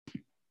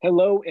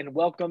Hello and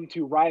welcome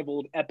to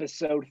Rivaled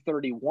episode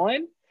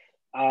 31.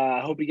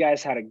 I hope you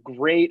guys had a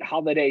great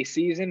holiday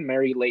season.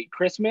 Merry late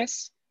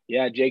Christmas.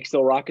 Yeah, Jake's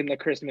still rocking the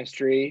Christmas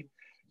tree.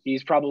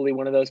 He's probably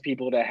one of those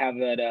people to have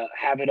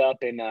it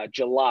up in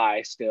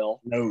July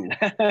still. No.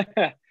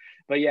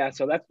 But yeah,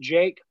 so that's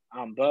Jake.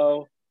 I'm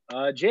Bo.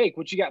 Jake,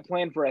 what you got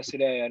planned for us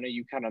today? I know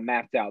you kind of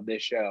mapped out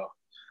this show.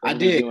 What I are we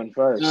did. doing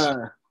first?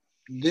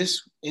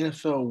 This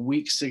NFL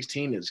Week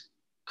 16 is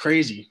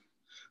crazy.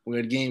 We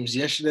had games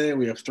yesterday.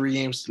 We have 3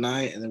 games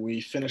tonight, and then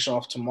we finish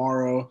off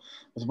tomorrow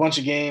with a bunch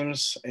of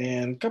games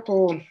and could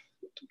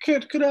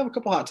have a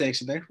couple hot takes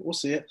in there. We'll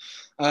see it.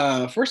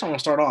 First, I want to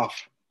start off.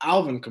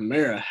 Alvin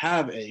Kamara,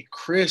 have a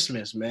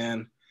Christmas,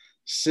 man.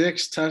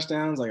 6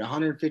 touchdowns, like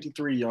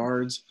 153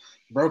 yards.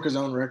 Broke his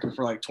own record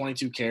for like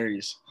 22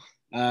 carries.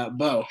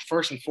 Bo,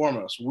 first and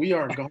foremost, we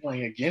are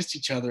going against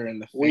each other in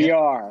the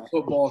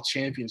football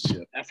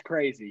championship. That's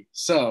crazy.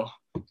 So,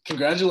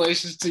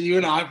 congratulations to you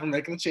and I for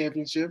making the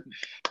championship.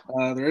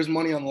 There is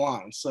money on the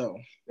line, so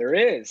there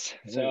is.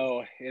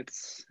 So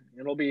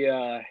it'll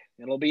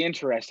be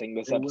interesting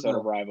this episode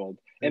of Rivaled.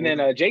 And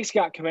then Jake's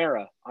got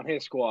Kamara on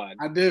his squad.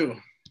 I do,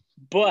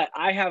 but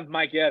I have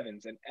Mike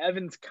Evans, and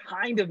Evans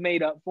kind of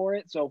made up for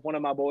it. So if one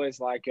of my boys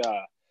like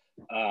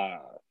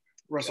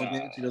Russell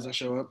Gage, he doesn't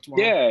show up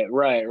tomorrow. Yeah,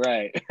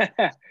 right.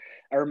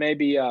 Or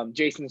maybe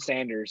Jason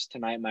Sanders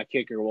tonight, my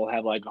kicker, will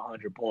have like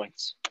 100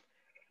 points.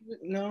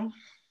 No.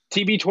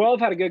 TB12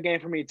 had a good game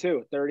for me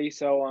too, 30.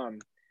 So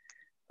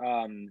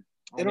I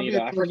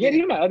forget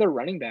who my other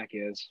running back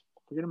is.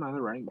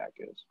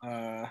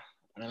 I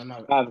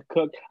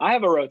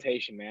have a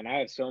rotation, man. I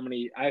have so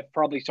many. I've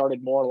probably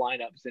started more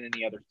lineups than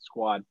any other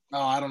squad. Oh,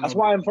 I don't know. That's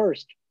why I'm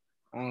first.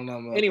 I don't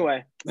know.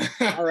 Anyway,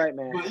 all right,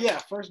 man. But yeah,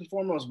 first and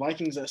foremost,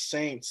 Vikings at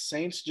Saints.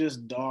 Saints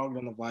just dogged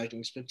on the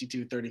Vikings,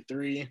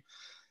 52-33.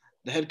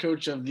 The head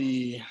coach of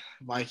the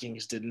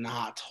Vikings did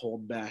not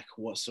hold back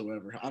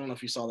whatsoever. I don't know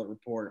if you saw that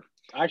report.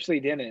 I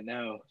actually didn't,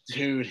 no.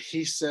 Dude,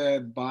 he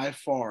said by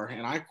far,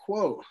 and I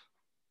quote,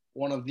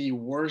 one of the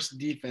worst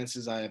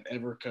defenses I have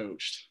ever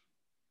coached.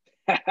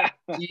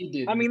 He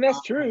did. I mean,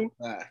 that's true.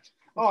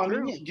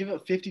 Give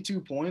up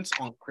 52 points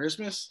on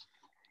Christmas.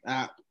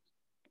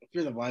 If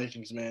you're the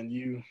Vikings, man,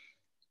 you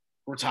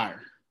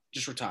retire.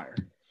 Just retire.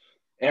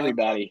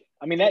 Everybody.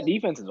 That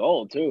defense is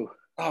old, too.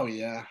 Oh,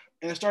 yeah.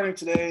 And starting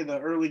today, the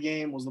early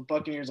game was the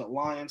Buccaneers at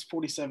Lions,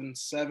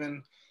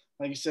 47-7.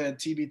 Like you said,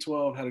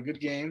 TB12 had a good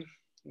game.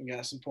 We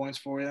got some points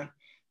for you.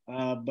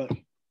 But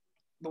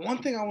the one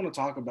thing I want to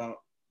talk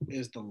about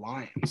is the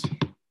Lions.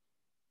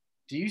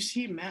 Do you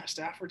see Matt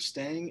Stafford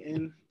staying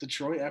in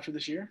Detroit after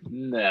this year?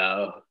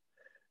 No.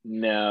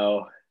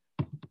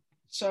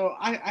 So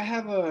I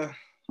have a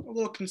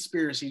little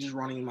conspiracy just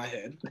running in my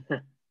head.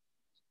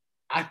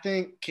 I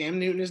think Cam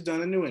Newton is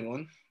done in New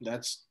England.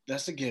 That's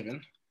a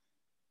given.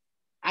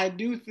 I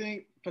do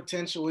think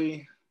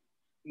potentially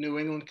New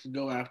England could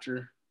go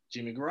after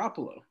Jimmy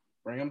Garoppolo,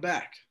 bring him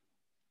back.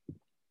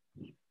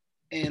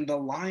 And the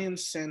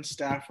Lions send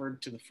Stafford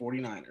to the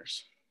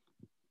 49ers.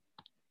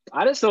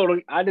 I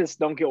just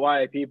don't get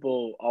why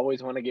people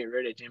always want to get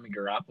rid of Jimmy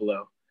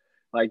Garoppolo.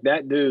 Like,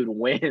 that dude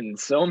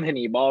wins so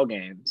many ball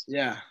games.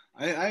 Yeah,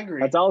 I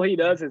agree. That's all he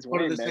does is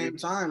win. But at the same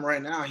time,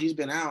 right now, he's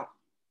been out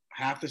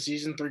half the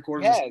season, 3/4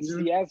 of the season.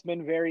 Yes, he has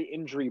been very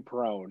injury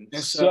prone.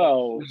 And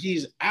so when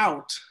he's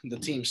out, the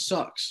team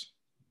sucks.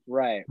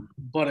 Right.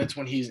 But it's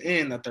when he's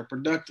in that they're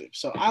productive.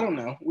 So I don't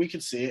know. We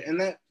could see it. And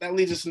that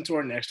leads us into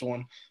our next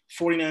one.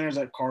 49ers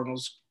at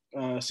Cardinals.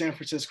 San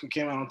Francisco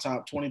came out on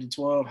top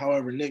 20-12.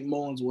 However, Nick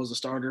Mullins was a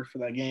starter for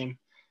that game.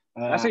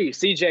 I see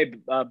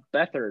CJ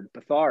Beathard.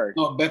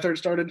 Oh, Beathard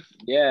started?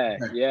 Yeah,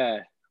 okay. Yeah.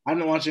 I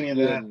didn't watch any of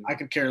that. I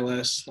could care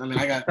less.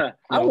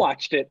 I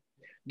watched it.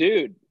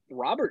 Dude,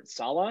 Robert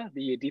Saleh,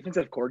 the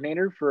defensive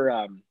coordinator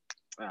for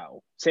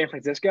San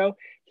Francisco,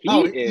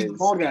 he's the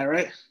bald guy,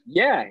 right?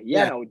 Yeah.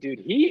 No, dude,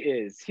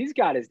 he's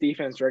got his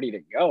defense ready to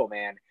go,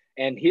 man.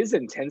 And his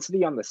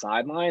intensity on the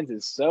sidelines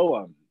is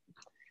so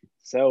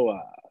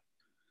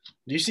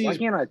do you see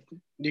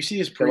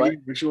his pre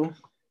ritual?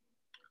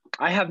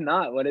 I have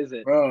not. What is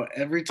it? Bro,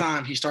 every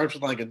time he starts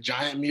with like a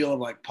giant meal of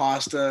like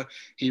pasta,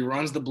 he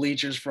runs the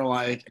bleachers for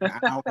like an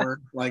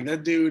hour. Like,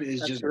 that dude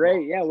is just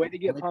great. Yeah, way to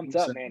get pumped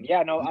up, man.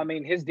 Yeah, no,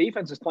 his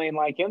defense is playing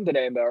like him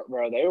today,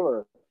 bro. They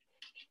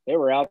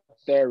were out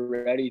there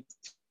ready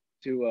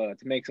to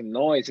make some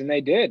noise, and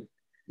they did.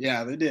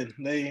 Yeah, they did.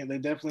 They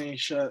definitely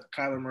shut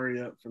Kyler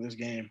Murray up for this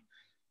game,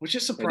 which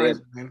is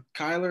surprising, man.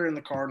 Kyler and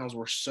the Cardinals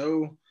were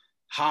so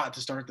hot to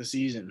start the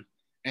season,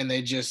 and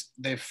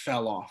they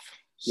fell off.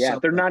 Yeah,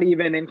 they're not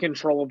even in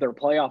control of their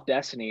playoff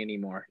destiny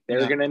anymore.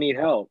 They're going to need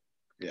help.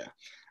 Yeah.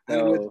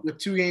 And with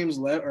 2 games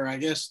left, or I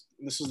guess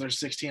this is their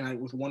 16,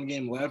 with 1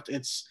 game left,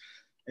 it's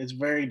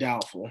very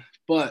doubtful.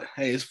 But,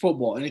 hey, it's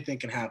football. Anything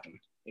can happen.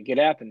 It could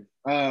happen.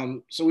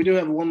 So we do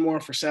have one more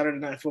for Saturday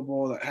Night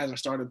Football that hasn't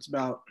started. It's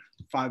about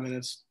 10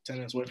 minutes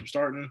away from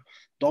starting.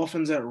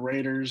 Dolphins at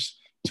Raiders.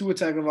 Tua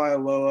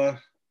Tagovailoa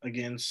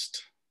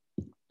against,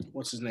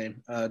 what's his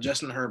name?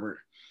 Justin Herbert.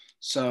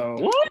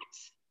 So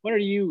what are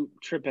you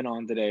tripping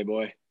on today,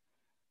 boy?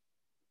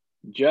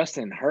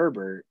 Justin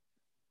Herbert.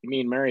 You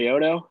mean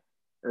Mariota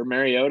or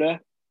Mariota?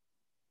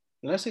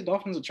 Did I say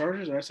Dolphins and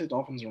Chargers, or did I say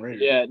Dolphins and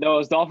Raiders? Yeah, no, it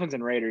was Dolphins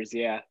and Raiders.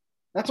 Yeah.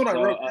 That's what I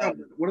So wrote down.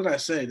 What did I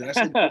say? Did I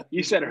say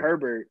you said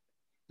Herbert.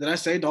 Did I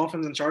say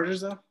Dolphins and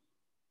Chargers though?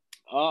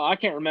 I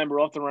can't remember.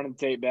 We'll have to run the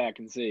tape back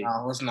and see.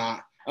 No, let's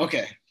not.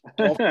 Okay.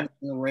 Dolphins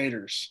and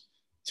Raiders.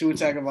 Tua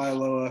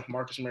Tagovailoa,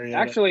 Marcus Mariota.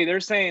 Actually,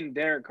 they're saying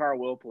Derek Carr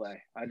will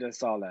play. I just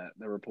saw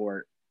the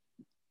report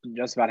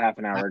just about half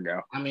an hour ago.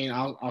 I mean,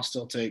 I'll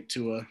still take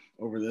Tua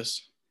over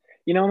this.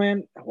 You know,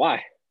 man,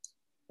 why?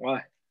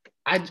 Why?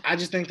 I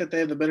just think that they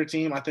have the better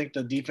team. I think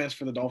the defense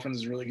for the Dolphins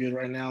is really good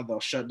right now. They'll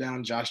shut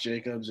down Josh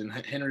Jacobs and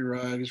Henry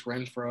Ruggs,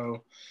 Renfro.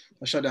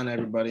 They'll shut down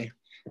everybody.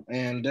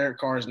 And Derek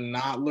Carr is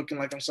not looking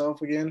like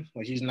himself again.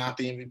 Like, he's not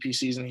the MVP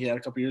season he had a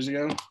couple years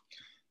ago.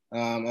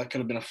 That could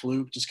have been a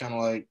fluke, just kind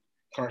of like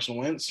Carson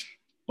Wentz.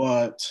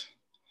 But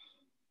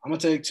I'm going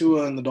to take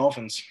Tua and the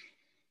Dolphins.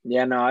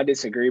 Yeah, no, I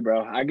disagree,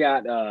 bro. I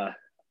got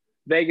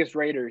Vegas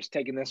Raiders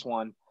taking this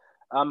one.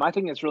 I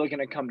think it's really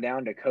going to come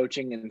down to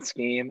coaching and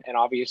scheme. And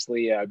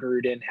obviously,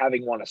 Gruden,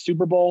 having won a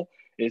Super Bowl,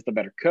 is the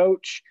better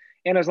coach.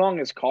 And as long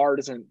as Carr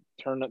doesn't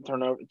turn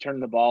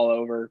the ball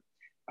over,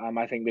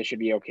 I think they should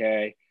be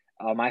okay.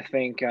 I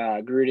think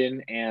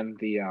Gruden and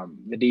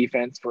the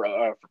defense for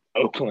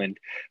Oakland,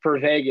 for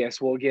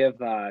Vegas, will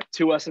give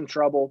Tua some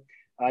trouble.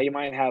 You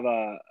might have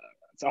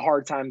it's a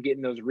hard time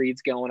getting those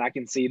reads going. I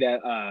can see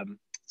that.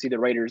 See the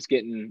Raiders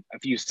getting a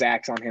few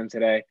sacks on him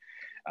today.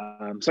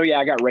 So yeah,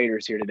 I got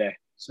Raiders here today.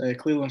 Say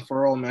Cleveland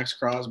Ferrell, Max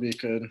Crosby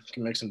can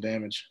make some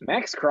damage.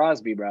 Max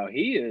Crosby, bro,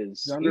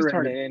 he's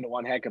turning into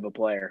one heck of a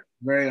player.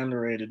 Very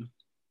underrated.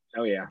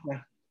 Oh yeah.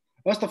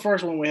 That's the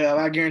first one we have.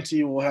 I guarantee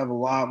you we'll have a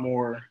lot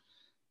more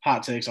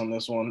hot takes on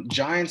this one.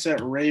 Giants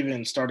at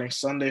Ravens starting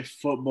Sunday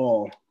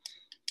football.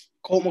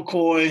 Colt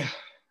McCoy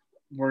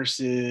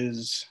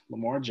versus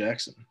Lamar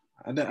Jackson.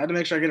 I had to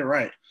make sure I get it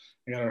right.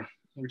 I gotta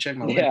recheck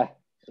my list.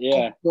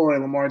 Yeah. Colt McCoy,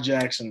 Lamar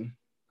Jackson.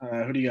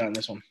 Who do you got in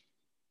this one?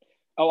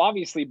 Oh,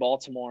 obviously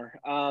Baltimore.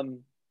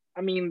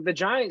 I mean, the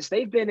Giants,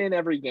 they've been in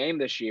every game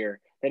this year.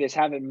 They just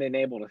haven't been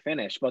able to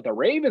finish. But the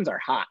Ravens are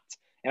hot.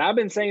 And I've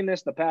been saying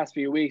this the past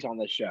few weeks on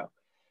this show.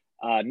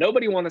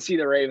 Nobody wants to see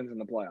the Ravens in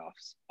the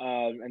playoffs.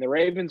 And the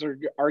Ravens are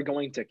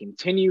going to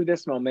continue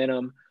this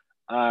momentum.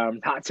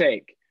 Hot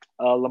take.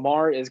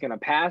 Lamar is going to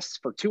pass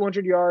for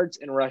 200 yards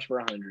and rush for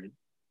 100.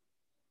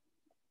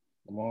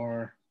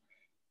 Lamar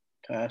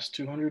pass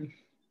 200?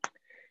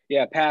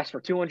 Yeah, pass for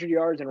 200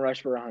 yards and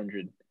rush for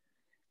 100.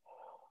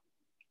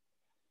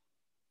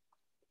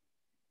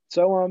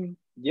 So,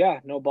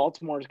 yeah, no,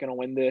 Baltimore's going to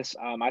win this.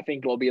 I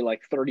think it'll be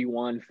like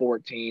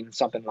 31-14,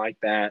 something like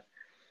that.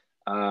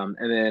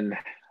 And then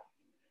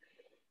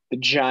the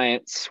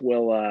Giants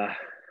will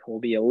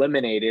be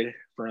eliminated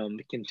from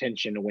the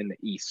contention to win the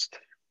East.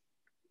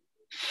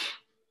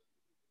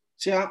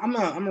 See, I'm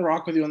a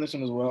rock with you on this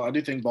one as well. I do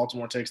think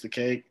Baltimore takes the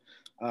cake,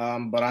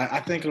 but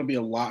I think it'll be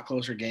a lot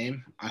closer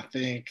game. I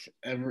think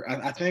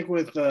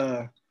with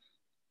the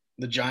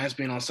Giants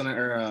being on Sunday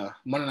or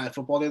Monday Night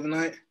Football the other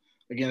night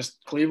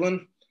against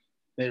Cleveland,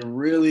 they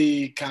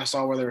really kind of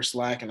saw where they were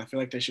slacking. I feel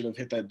like they should have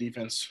hit that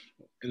defense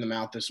in the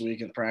mouth this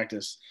week in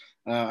practice.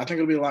 I think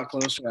it'll be a lot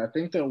closer. I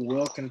think they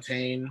will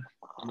contain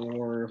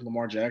more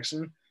Lamar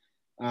Jackson.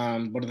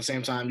 But at the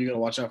same time, you got to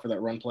watch out for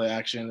that run play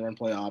action, run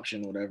play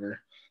option, whatever.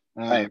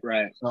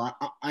 Right. So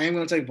I am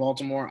going to take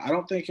Baltimore. I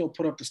don't think he'll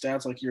put up the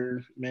stats like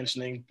you're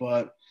mentioning,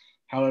 but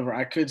however,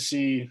 I could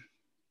see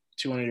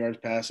 200 yards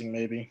passing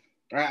maybe.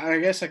 I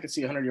guess I could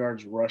see 100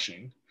 yards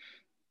rushing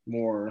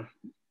more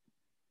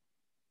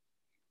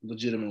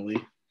legitimately.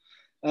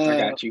 I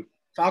got you.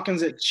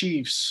 Falcons at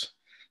Chiefs.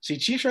 See,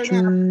 Chiefs right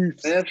now,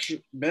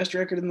 best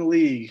record in the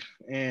league,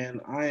 and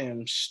I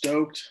am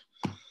stoked.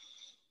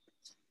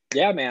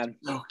 Yeah, man.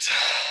 Stoked.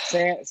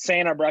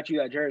 Santa brought you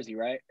that jersey,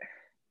 right?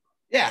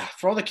 Yeah,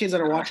 for all the kids that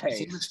are watching, Nice.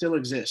 Santa still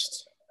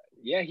exists.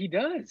 Yeah, he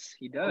does.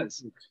 He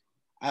does.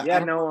 I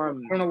Yeah,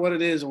 don't know what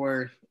it is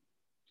where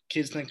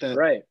kids think that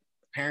right.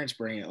 parents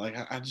bring it. Like,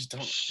 I just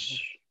don't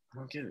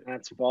get it.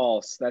 That's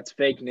false. That's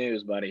fake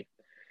news, buddy.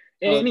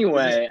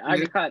 Anyway, I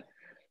got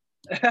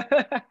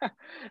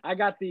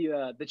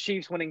the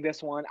Chiefs winning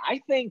this one.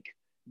 I think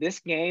this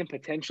game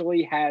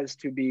potentially has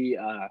to be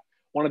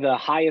one of the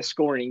highest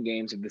scoring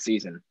games of the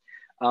season.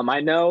 I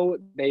know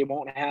they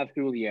won't have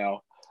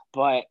Julio,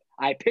 but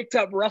I picked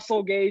up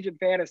Russell Gage in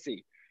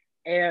fantasy,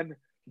 and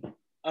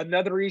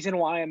another reason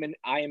why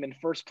I am in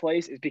first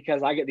place is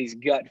because I get these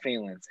gut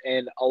feelings,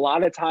 and a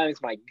lot of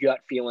times my gut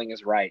feeling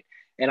is right.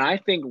 And I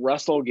think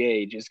Russell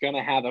Gage is going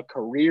to have a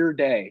career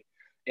day.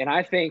 And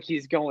I think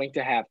he's going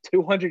to have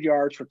 200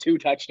 yards for 2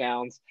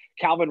 touchdowns.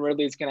 Calvin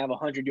Ridley is going to have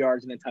 100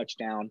 yards and a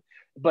touchdown.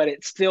 But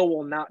it still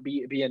will not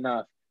be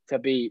enough to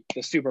beat the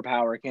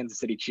superpower Kansas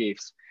City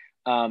Chiefs.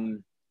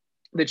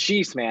 The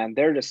Chiefs, man,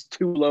 they're just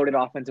too loaded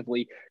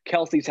offensively.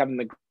 Kelsey's having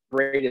the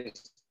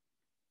greatest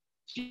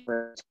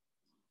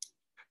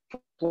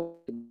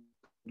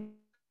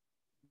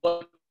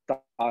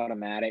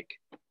automatic.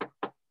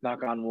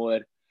 Knock on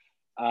wood.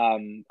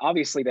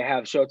 Obviously, they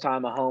have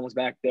Showtime Mahomes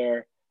back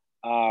there.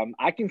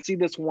 I can see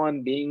this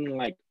one being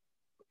like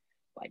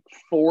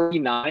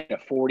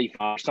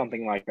 49-45,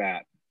 something like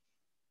that.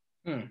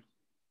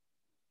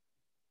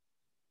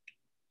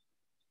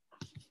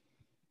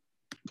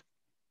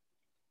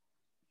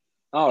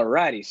 All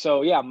righty.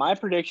 So, yeah, my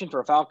prediction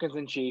for Falcons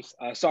and Chiefs.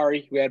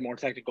 Sorry, we had more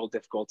technical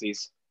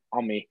difficulties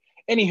on me.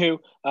 Anywho,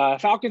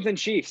 Falcons and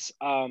Chiefs.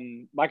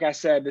 Like I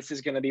said, this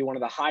is going to be one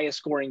of the highest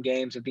scoring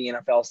games of the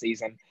NFL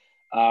season.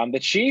 The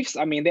Chiefs,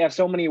 I mean, they have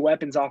so many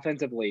weapons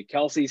offensively.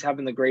 Kelsey's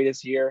having the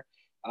greatest year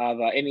of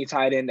any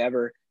tight end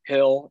ever.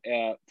 Hill,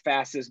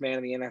 fastest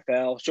man in the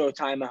NFL.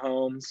 Showtime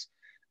Mahomes.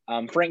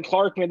 Frank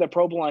Clark made the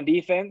Pro Bowl on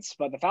defense,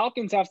 but the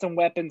Falcons have some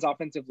weapons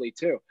offensively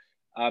too.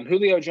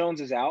 Julio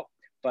Jones is out,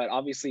 but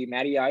obviously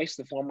Matty Ice,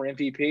 the former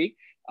MVP.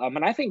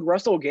 And I think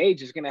Russell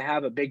Gage is going to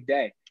have a big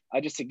day.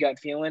 Just a gut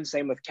feeling.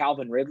 Same with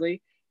Calvin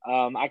Ridley.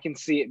 I can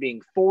see it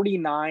being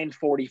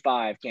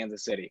 49-45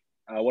 Kansas City.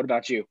 What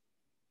about you?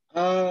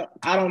 I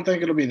don't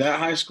think it'll be that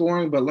high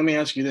scoring, but let me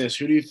ask you this.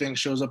 Who do you think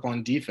shows up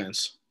on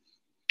defense?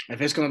 If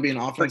it's going to be an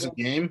offensive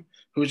game,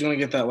 who's going to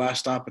get that last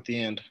stop at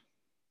the end?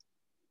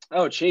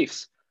 Oh,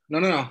 Chiefs.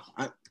 No.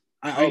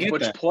 I get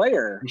which that.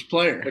 Player? Which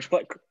player?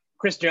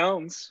 Chris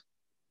Jones.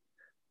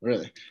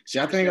 Really? See,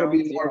 I think it'll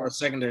be more of a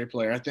secondary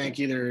player. I think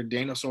either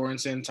Daniel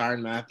Sorensen,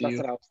 Tyrann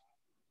Mathieu.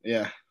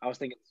 I was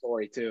thinking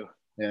Story too.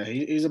 Yeah,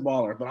 he's a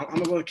baller. But I'm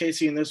going to go with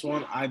KC in this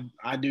one.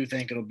 I do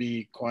think it'll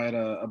be quite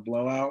a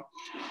blowout.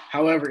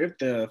 However, if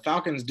the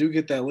Falcons do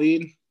get that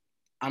lead,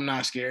 I'm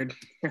not scared.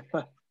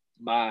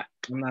 Bye.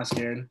 I'm not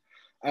scared.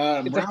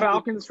 It's a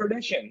Falcons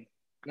tradition.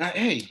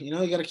 Hey, you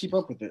got to keep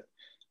up with it.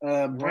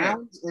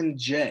 Browns and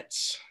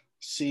Jets.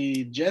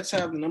 See, Jets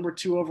have the number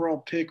 2 overall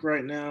pick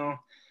right now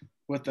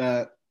with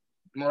that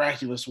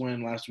miraculous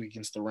win last week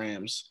against the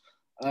Rams.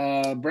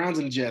 Browns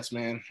and Jets,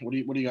 man. What do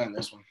you got in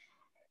this one?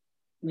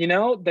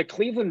 The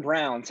Cleveland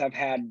Browns have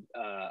had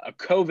a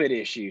COVID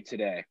issue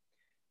today.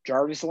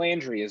 Jarvis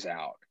Landry is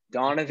out.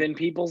 Donovan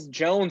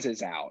Peoples-Jones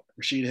is out.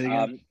 Rashid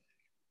Higgins.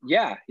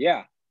 Yeah.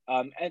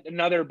 And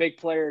another big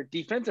player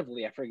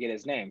defensively, I forget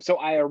his name. So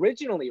I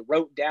originally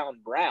wrote down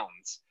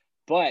Browns,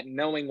 but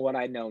knowing what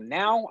I know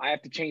now, I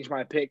have to change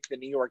my pick to the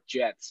New York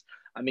Jets.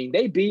 I mean,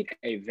 they beat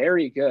a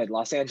very good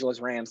Los Angeles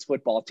Rams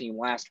football team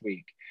last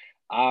week.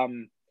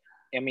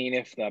 I mean,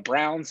 if the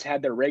Browns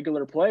had their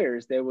regular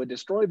players, they would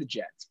destroy the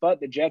Jets.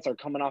 But the Jets are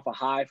coming off a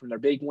high from their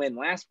big win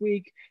last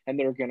week, and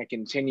they're going to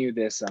continue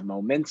this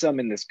momentum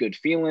and this good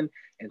feeling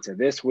into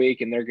this week,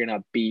 and they're going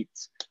to beat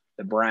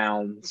the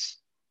Browns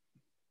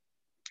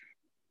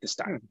this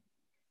time.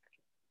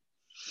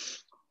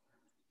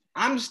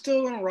 I'm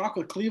still going to rock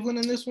with Cleveland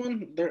in this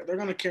one. They're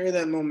going to carry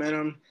that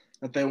momentum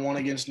that they won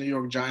against New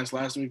York Giants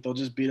last week. They'll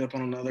just beat up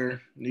on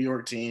another New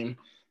York team.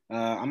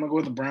 I'm going to go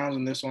with the Browns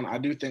in this one. I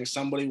do think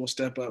somebody will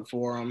step up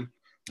for them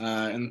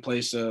in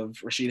place of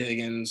Rashid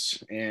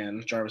Higgins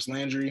and Jarvis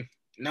Landry.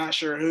 Not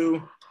sure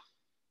who.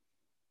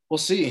 We'll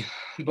see,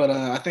 but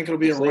I think it'll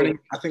be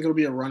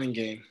a running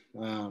game.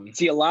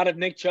 See a lot of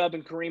Nick Chubb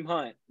and Kareem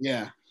Hunt.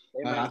 Yeah,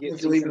 I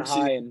think you'll even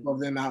see of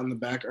them out in the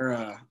back or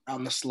out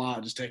in the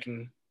slot, just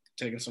taking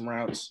some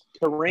routes.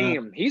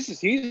 Kareem,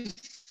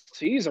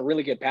 he's a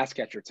really good pass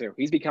catcher too.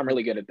 He's become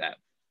really good at that.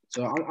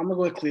 So I'm gonna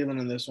go with Cleveland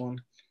in this one.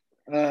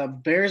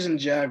 Bears and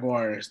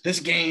Jaguars.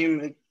 This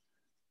game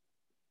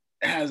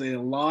has a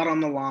lot on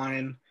the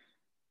line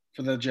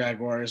for the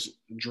Jaguars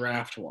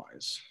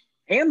draft-wise.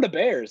 And the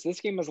Bears.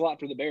 This game has a lot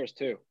for the Bears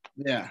too.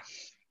 Yeah.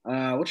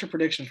 What's your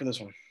prediction for this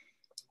one?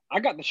 I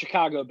got the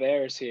Chicago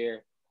Bears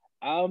here.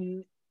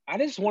 I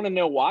just want to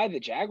know why the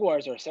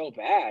Jaguars are so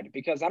bad,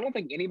 because I don't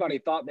think anybody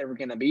thought they were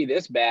going to be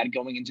this bad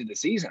going into the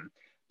season.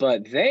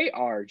 But they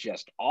are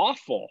just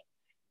awful.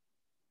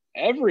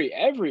 Every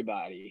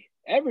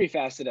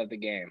facet of the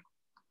game.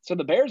 So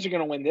the Bears are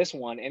going to win this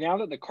one. And now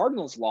that the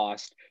Cardinals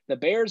lost, the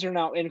Bears are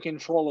now in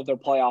control of their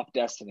playoff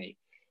destiny.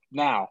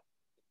 Now,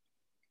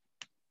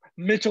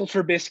 Mitchell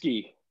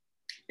Trubisky,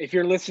 if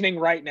you're listening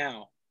right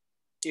now,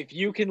 if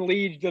you can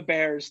lead the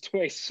Bears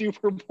to a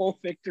Super Bowl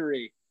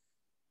victory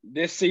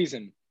this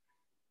season,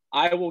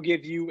 I will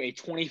give you a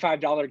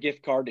 $25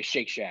 gift card to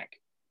Shake Shack.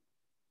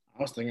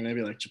 I was thinking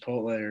maybe like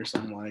Chipotle or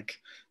something like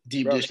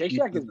deep Bro, dish. Shake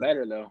pizza. Shack is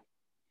better though.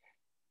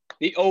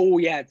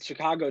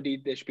 Chicago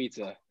deep dish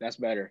pizza. That's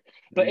better.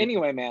 But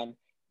anyway, man,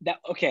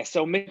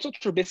 so Mitchell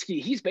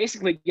Trubisky, he's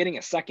basically getting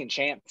a second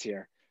chance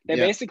here. They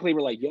basically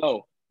were like,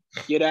 yo,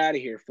 get out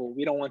of here, fool.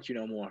 We don't want you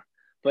no more.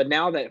 But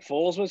now that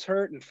Foles was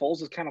hurt and Foles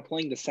was kind of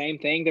playing the same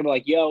thing, they were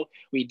like, yo,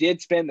 we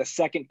did spend the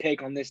second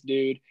pick on this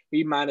dude.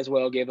 We might as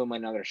well give him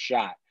another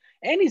shot.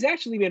 And he's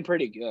actually been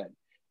pretty good.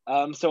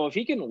 So if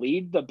he can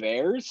lead the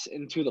Bears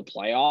into the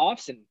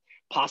playoffs and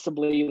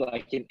possibly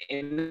like an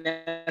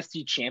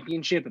NFC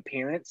championship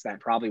appearance, that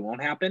probably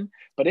won't happen.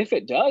 But if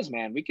it does,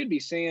 man, we could be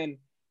seeing,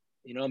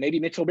 maybe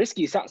Mitchell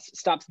Trubisky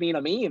stops being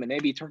a meme and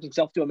maybe he turns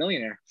himself to a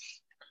millionaire.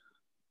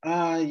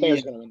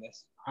 Bears gonna win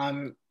this.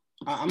 I'm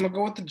gonna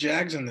go with the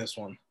Jags in this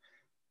one.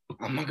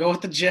 I'm gonna go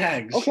with the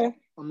Jags. Okay,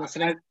 I'm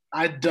listening.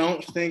 I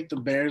don't think the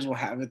Bears will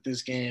have it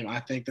this game. I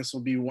think this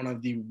will be one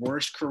of the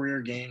worst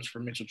career games for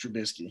Mitchell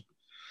Trubisky.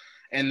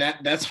 And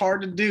that's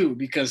hard to do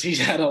because he's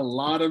had a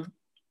lot of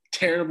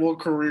terrible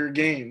career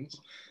games.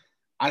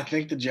 I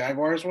think the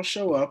Jaguars will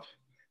show up.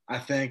 I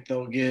think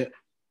they'll get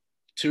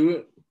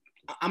two.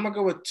 I'm going to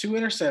go with 2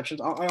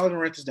 interceptions. I'll even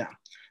write this down.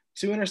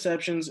 2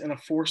 interceptions and a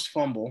forced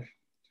fumble.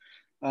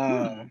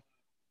 I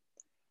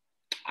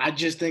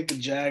just think the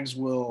Jags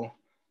will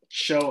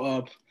show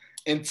up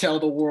and tell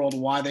the world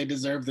why they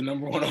deserve the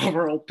number 1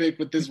 overall pick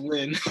with this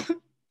win.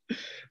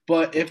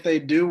 But if they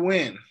do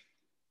win,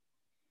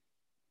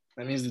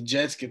 that means the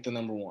Jets get the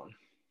number 1.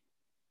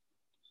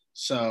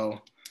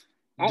 So –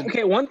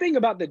 okay, one thing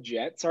about the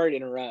Jets, sorry to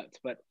interrupt,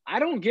 but I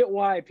don't get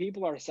why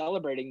people are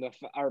celebrating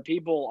or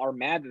people are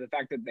mad at the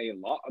fact that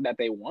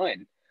they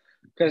won.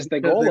 Because the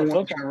goal of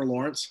football, Trevor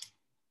Lawrence.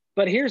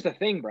 But here's the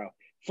thing, bro.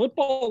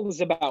 Football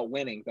is about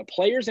winning. The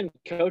players and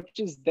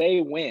coaches, they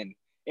win.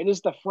 It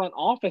is the front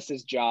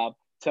office's job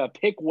to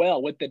pick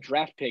well with the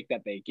draft pick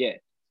that they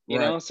get. You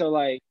know, so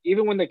like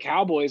even when the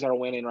Cowboys are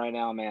winning right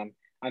now, man,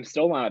 I'm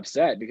still not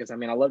upset because I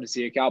love to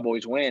see the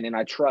Cowboys win, and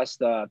I trust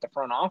the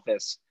front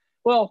office.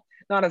 Well,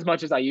 not as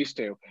much as I used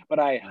to, but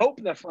I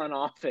hope the front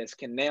office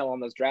can nail on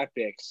those draft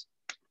picks.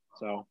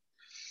 So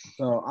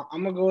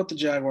I'm gonna go with the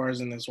Jaguars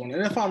in this one,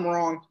 and if I'm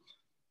wrong,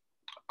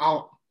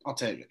 I'll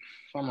take it.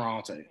 If I'm wrong,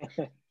 I'll take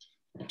it.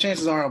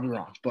 Chances are I'll be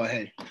wrong, but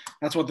hey,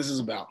 that's what this is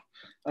about.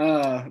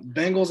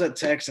 Bengals at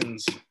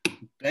Texans.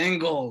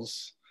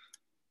 Bengals.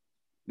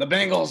 The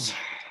Bengals.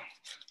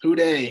 Who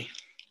dey?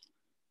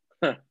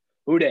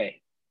 Who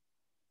dey?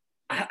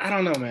 I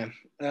don't know, man.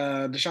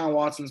 Deshaun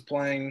Watson's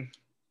playing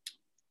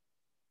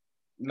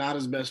not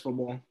his best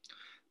football.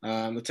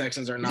 The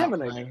Texans are not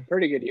playing. Having a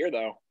pretty good year,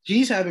 though.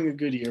 He's having a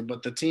good year,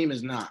 but the team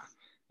is not.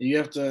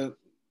 You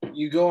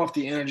go off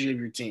the energy of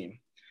your team.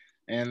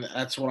 And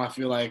that's what I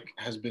feel like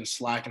has been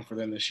slacking for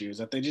them this year, is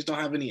that they just don't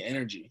have any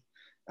energy.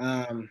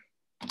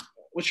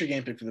 What's your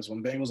game pick for this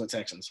one? Bengals at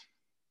Texans?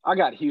 I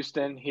got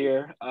Houston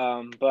here,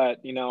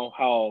 but you know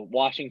how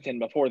Washington,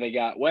 before they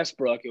got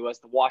Westbrook, it was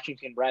the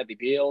Washington Bradley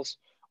Beals.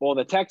 Well,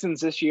 the Texans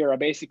this year are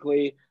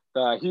basically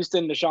the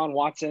Houston Deshaun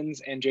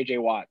Watsons and J.J.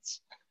 Watts.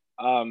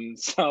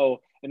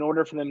 So in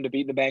order for them to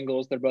beat the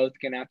Bengals, they're both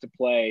going to have to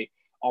play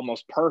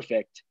almost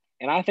perfect,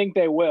 and I think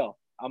they will.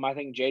 I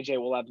think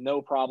JJ will have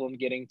no problem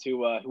getting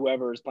to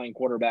whoever is playing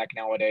quarterback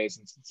nowadays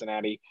in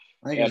Cincinnati.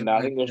 I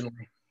think there's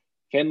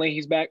Finley.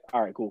 He's back.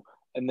 All right, cool.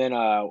 And then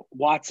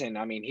Watson,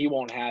 he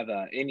won't have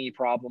any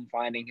problem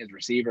finding his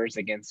receivers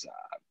against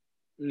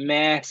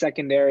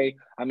secondary.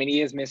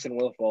 He is missing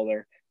Will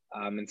Fuller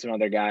and some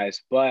other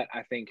guys, but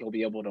I think he'll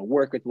be able to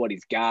work with what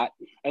he's got,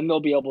 and they'll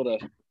be able to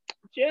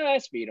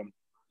just beat him.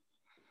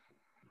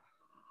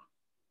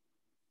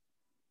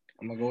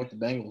 I'm gonna go with the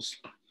Bengals.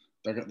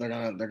 They're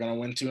gonna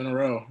win 2 in a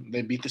row.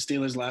 They beat the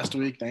Steelers last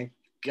week. Thank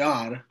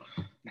God.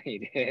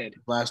 They did.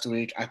 Last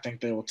week. I think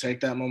they will take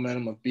that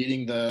momentum of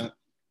beating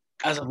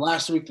as of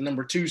last week, the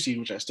number 2 seed,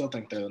 which I still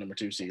think they're the number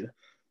 2 seed.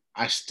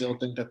 I still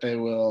think that they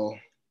will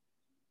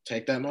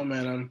take that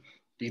momentum,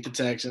 beat the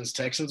Texans.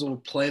 Texans will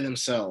play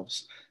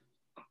themselves.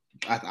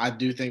 I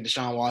do think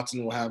Deshaun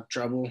Watson will have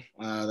trouble.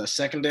 The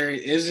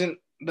secondary isn't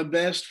the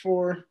best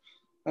for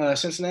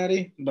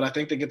Cincinnati, but I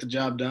think they get the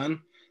job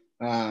done.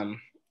 I'm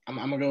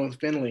gonna go with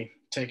Finley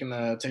taking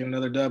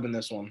another dub in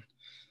this one.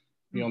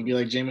 You're gonna be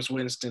like Jameis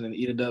Winston and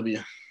eat a W.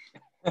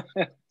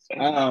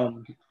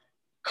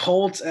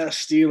 Colts at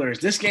Steelers.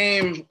 This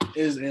game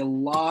is a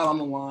lot on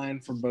the line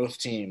for both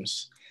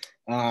teams.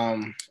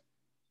 I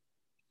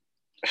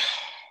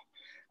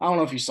don't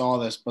know if you saw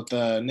this, but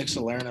the Nick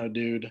Salerno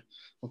dude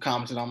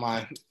commented on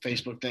my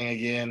Facebook thing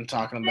again,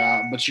 talking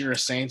about, but you're a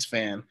Saints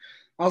fan.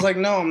 I was like,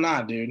 no, I'm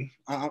not, dude.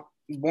 I'm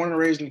born and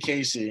raised in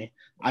KC.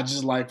 I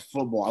just like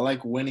football. I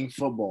like winning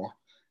football.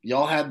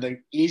 Y'all had the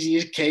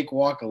easiest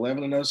cakewalk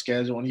 11-0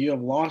 schedule, and you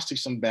have lost to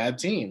some bad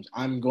teams.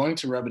 I'm going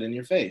to rub it in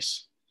your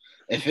face.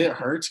 If it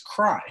hurts,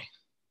 cry.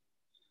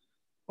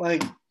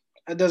 Like,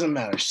 it doesn't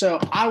matter. So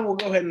I will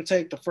go ahead and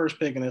take the first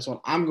pick in this one.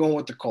 I'm going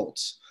with the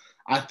Colts.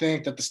 I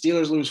think that the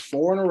Steelers lose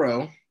 4 in a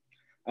row.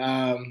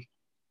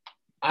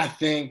 I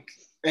think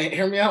 –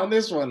 hear me out on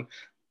this one.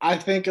 I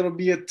think it'll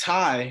be a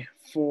tie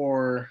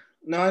for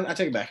 – no, I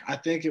take it back. I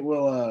think it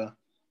will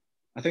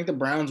I think the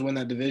Browns win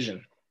that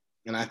division,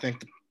 and I think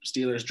the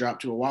Steelers drop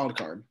to a wild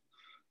card,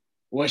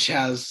 which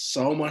has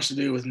so much to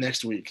do with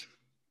next week.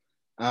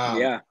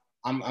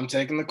 I'm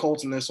taking the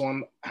Colts in this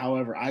one.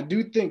 However, I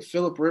do think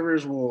Phillip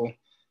Rivers will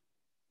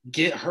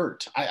get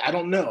hurt. I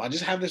don't know. I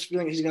just have this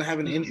feeling he's going to have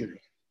an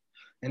injury,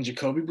 and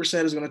Jacoby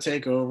Brissett is going to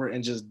take over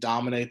and just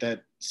dominate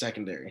that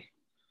secondary.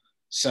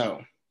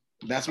 So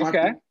that's my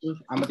pick.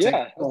 I'm going to take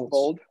the Colts.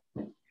 Bold.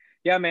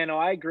 Yeah, man, no,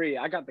 I agree.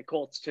 I got the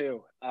Colts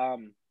too.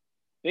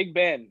 Big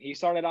Ben, he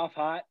started off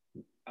hot.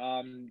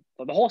 The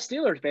whole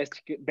Steelers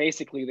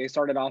basically they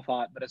started off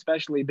hot, but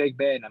especially Big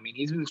Ben.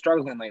 He's been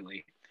struggling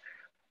lately.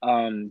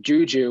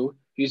 Juju,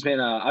 he's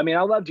been I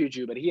love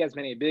Juju, but he has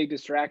been a big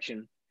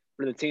distraction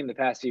for the team the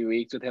past few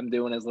weeks with him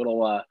doing his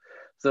little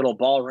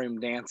ballroom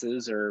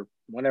dances or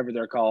whatever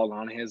they're called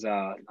on his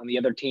on the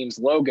other team's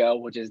logo,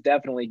 which is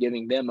definitely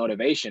giving them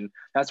motivation.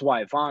 That's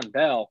why Von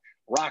Bell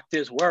rocked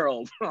his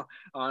world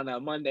on a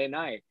Monday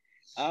night.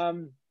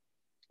 But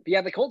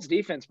yeah, the Colts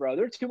defense, bro,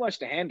 they're too much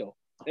to handle.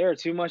 They are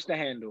too much to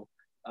handle.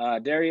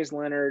 Darius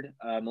Leonard,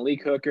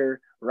 Malik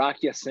Hooker, Rock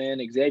Ya-Sin,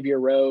 Xavier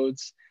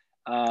Rhodes,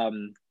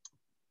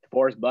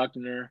 Forrest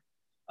Buckner.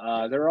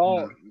 They're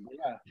all,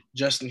 yeah.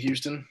 Justin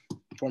Houston,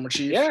 former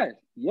Chief.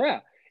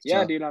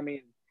 Yeah, dude. I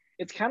mean,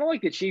 it's kind of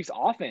like the Chiefs'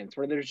 offense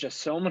where there's just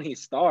so many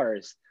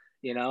stars.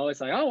 You know,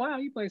 it's like, oh wow,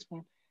 he plays for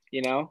him.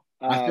 You know,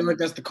 I feel like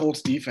that's the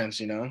Colts defense.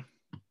 You know,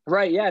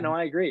 right? Yeah, no,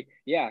 I agree.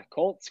 Yeah,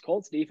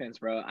 Colts defense,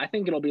 bro. I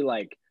think it'll be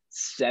like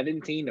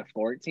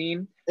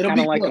 17-14. Kind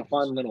of like a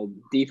fun little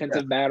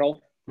defensive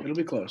battle. It'll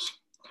be close.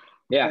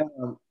 Yeah.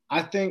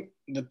 I think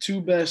the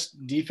two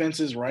best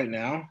defenses right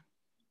now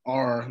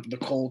are the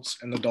Colts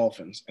and the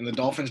Dolphins, and the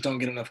Dolphins don't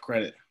get enough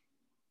credit.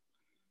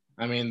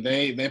 I mean,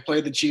 they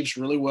played the Chiefs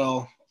really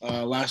well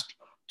last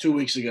 2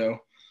 weeks ago.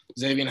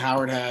 Xavier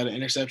Howard had an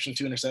interception,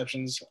 2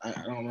 interceptions. I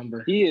don't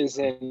remember. He is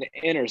an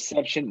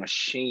interception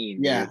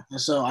machine. Yeah, dude.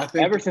 and so I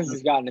think ever since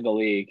he's gotten into the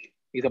league,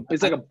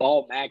 it's like a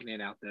ball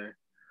magnet out there.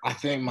 I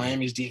think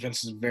Miami's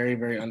defense is very,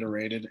 very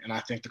underrated, and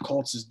I think the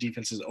Colts'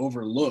 defense is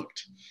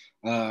overlooked.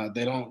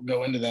 They don't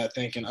go into that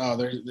thinking, oh,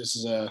 this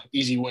is a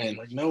easy win.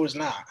 Like, no, it's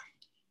not.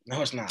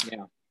 No, it's not.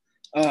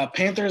 Yeah.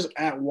 Panthers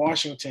at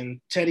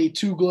Washington. Teddy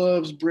Two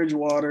Gloves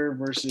Bridgewater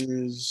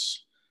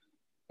versus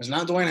 – it's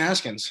not Dwayne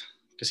Haskins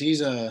because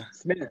he's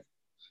Smith.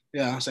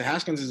 Yeah, so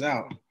Haskins is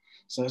out.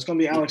 So it's going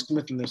to be Alex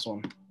Smith in this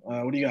one.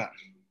 What do you got?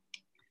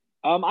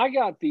 I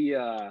got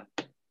the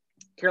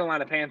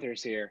Carolina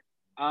Panthers here.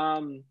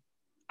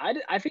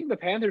 I think the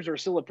Panthers are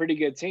still a pretty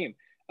good team.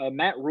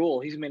 Matt Rule,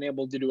 he's been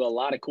able to do a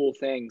lot of cool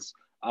things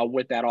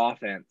with that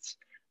offense.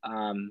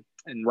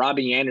 And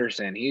Robbie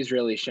Anderson, he's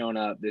really shown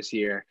up this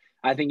year.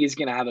 I think he's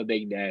going to have a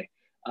big day.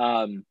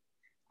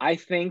 I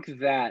think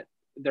that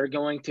they're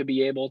going to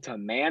be able to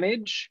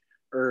manage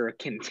or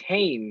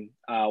contain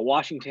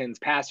Washington's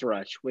pass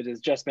rush, which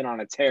has just been on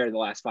a tear the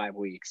last 5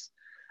 weeks.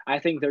 I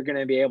think they're going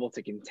to be able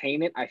to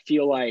contain it. I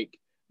feel like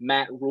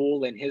Matt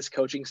Rule and his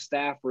coaching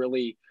staff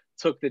really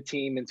took the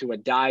team into a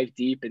dive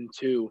deep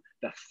into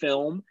the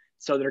film.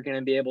 So they're going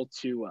to be able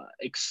to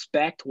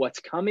expect what's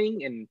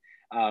coming. And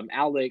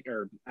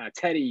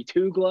Teddy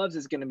Two Gloves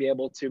is going to be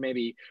able to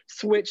maybe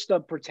switch the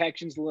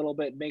protections a little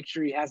bit, make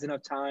sure he has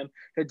enough time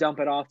to dump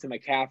it off to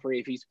McCaffrey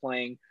if he's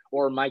playing,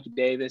 or Mike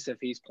Davis if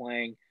he's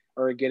playing,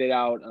 or get it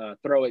out,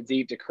 throw it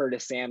deep to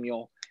Curtis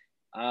Samuel.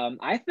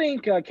 I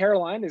think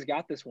Carolina's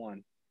got this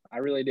one. I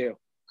really do.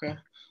 Okay.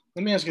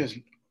 Let me ask you this.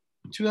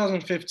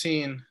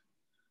 2015,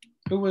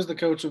 who was the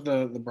coach of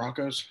the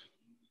Broncos?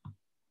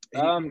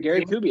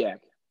 Gary Kubiak.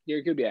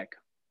 Gary Kubiak.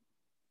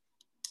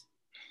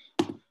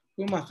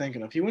 Who am I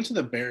thinking of? He went to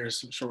the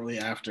Bears shortly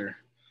after.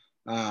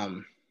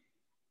 John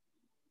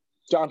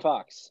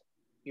Fox.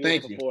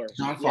 Thank you.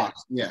 John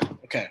Fox. Yeah.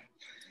 Okay.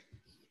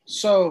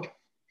 So,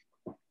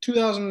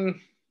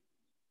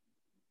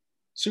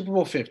 Super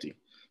Bowl 50. It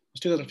was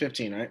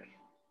 2015, right?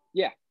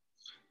 Yeah.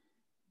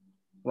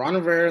 Ron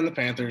Rivera and the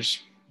Panthers,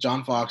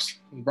 John Fox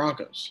and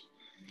Broncos.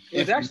 It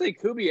was actually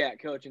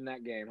Kubiak coaching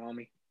that game,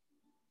 homie.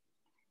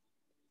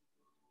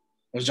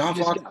 Was John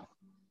Fox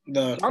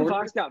John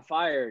Fox got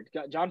fired.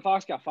 John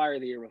Fox got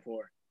fired the year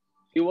before.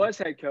 He was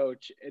head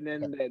coach, and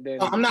then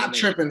I'm not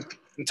tripping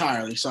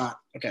entirely. So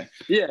okay.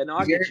 Yeah, no,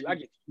 I get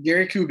you.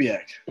 Gary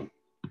Kubiak.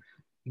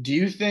 Do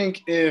you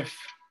think if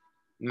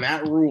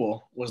Matt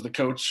Rule was the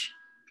coach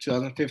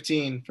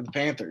 2015 for the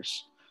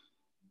Panthers,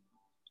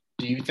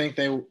 do you think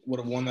they would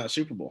have won that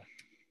Super Bowl?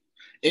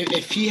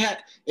 If he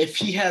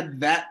had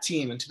that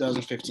team in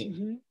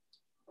 2015?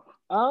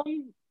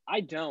 Mm-hmm. I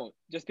don't,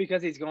 just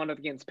because he's going up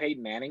against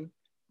Peyton Manning,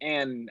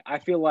 and I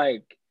feel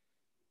like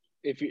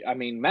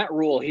Matt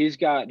Rule, he's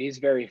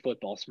very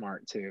football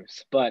smart too,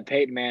 but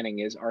Peyton Manning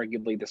is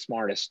arguably the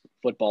smartest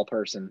football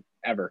person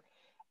ever.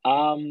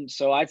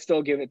 So I'd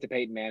still give it to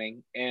Peyton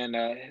Manning, and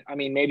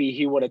maybe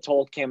he would have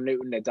told Cam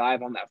Newton to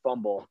dive on that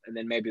fumble, and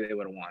then maybe they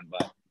would have won.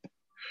 But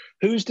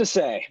who's to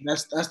say?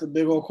 That's the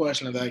big old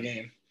question of that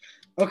game.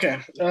 Okay,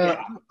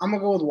 I'm gonna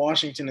go with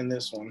Washington in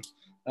this one.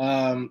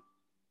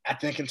 I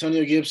think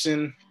Antonio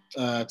Gibson,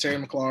 Terry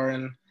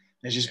McLaurin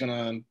is just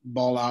gonna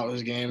ball out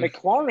his game.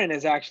 McLaurin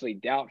is actually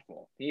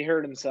doubtful. He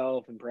hurt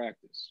himself in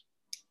practice.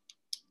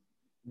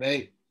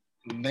 They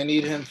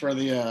need him for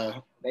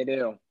the they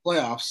do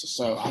playoffs.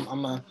 So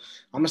I'm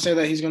gonna say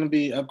that he's gonna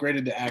be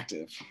upgraded to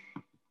active.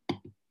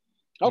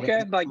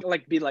 Okay,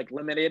 be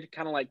limited,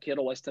 kind of like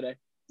Kittle was today.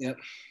 Yep.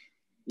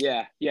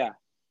 Yeah.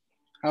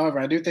 However,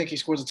 I do think he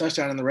scores a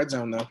touchdown in the red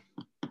zone, though.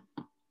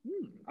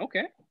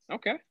 Okay. I'm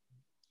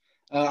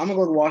going to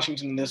go with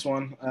Washington in this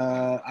one.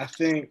 I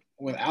think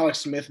with Alex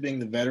Smith being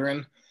the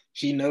veteran,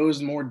 he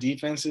knows more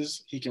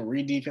defenses. He can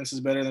read defenses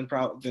better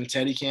than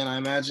Teddy can, I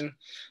imagine.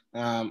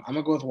 I'm going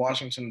to go with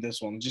Washington in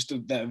this one, just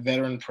that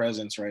veteran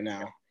presence right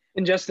now.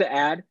 And just to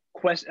add,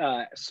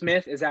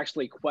 Smith is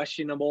actually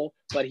questionable,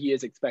 but he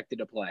is expected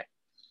to play.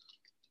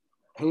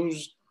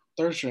 Who's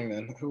third string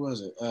then? Who was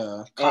it?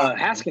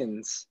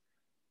 Haskins.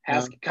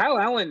 Kyle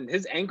Allen,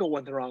 his ankle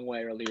went the wrong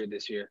way earlier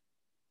this year,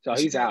 so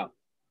he's out.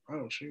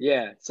 Oh shoot.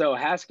 Yeah. So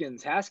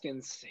Haskins,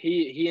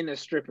 he and his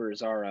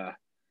strippers are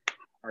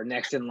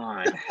next in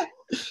line.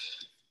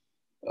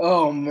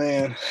 Oh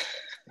man.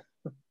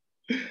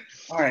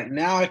 All right,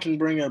 now I can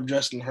bring up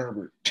Justin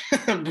Herbert.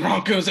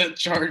 Broncos at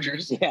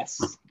Chargers. Yes,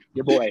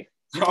 your boy.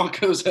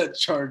 Broncos at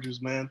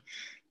Chargers, man.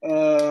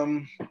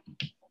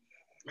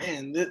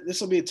 This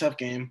will be a tough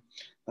game.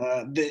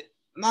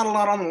 Not a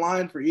lot on the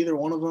line for either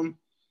one of them.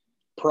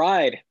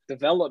 Pride,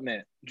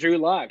 development. Drew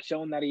Lock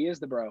showing that he is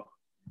the bro.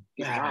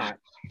 He's not.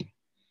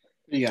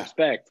 You got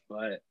respect,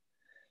 but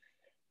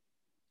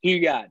who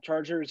you got?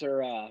 Chargers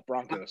or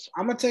Broncos?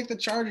 I'm gonna take the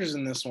Chargers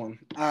in this one.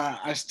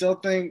 I still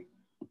think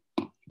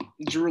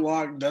Drew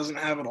Lock doesn't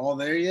have it all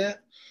there yet.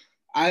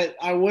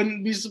 I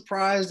wouldn't be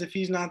surprised if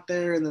he's not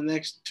there in the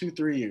next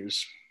 2-3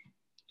 years.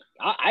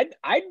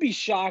 I'd be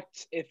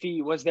shocked if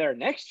he was there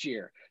next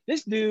year.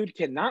 This dude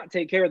cannot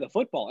take care of the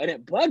football, and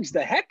it bugs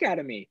the heck out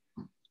of me.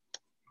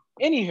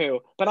 Anywho,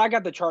 but I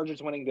got the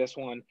Chargers winning this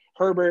one.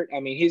 Herbert, I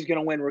mean, he's going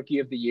to win Rookie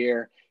of the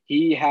Year.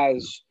 He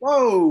has –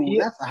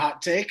 that's a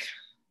hot take.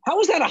 How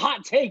is that a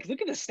hot take?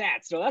 Look at the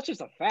stats. No, that's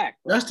just a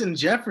fact. Bro. Justin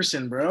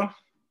Jefferson, bro.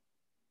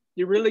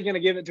 You're really going to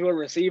give it to a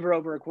receiver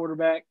over a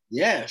quarterback?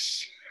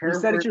 Yes. Herbert.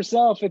 You said it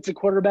yourself. It's a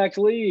quarterback's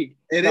league.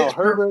 It is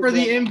Herbert for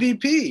the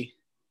MVP.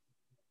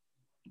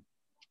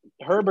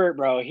 Herbert,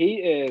 bro,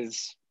 he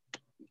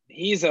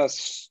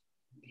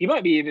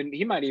might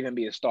even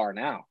be a star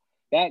now.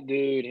 That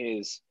dude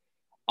is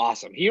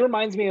awesome. He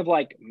reminds me of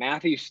like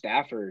Matthew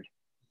Stafford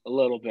a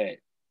little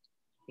bit,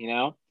 you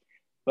know,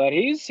 but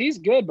he's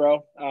good,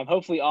 bro.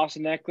 Hopefully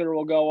Austin Eckler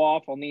will go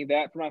off. I'll need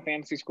that for my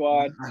fantasy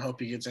squad. I hope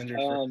he gets injured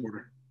for a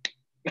quarter.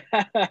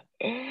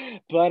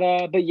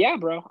 but yeah,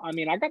 bro. I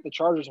mean, I got the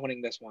Chargers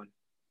winning this one.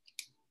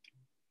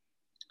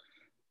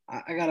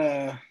 I got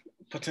a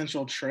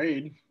potential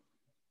trade.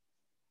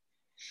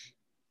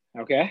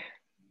 Okay.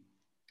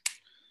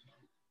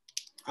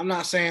 I'm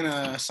not saying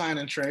a sign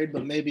and trade,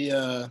 but maybe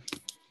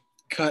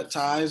cut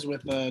ties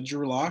with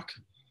Drew Lock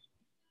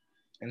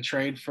and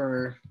trade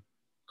for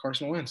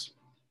Carson Wentz.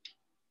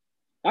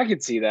 I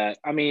could see that.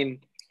 I mean,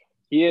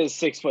 he is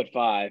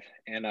 6'5",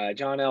 and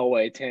John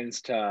Elway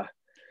tends to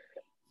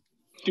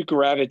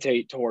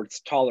gravitate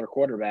towards taller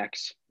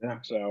quarterbacks. Yeah.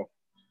 So.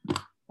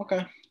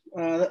 Okay.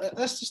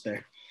 That's just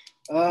there.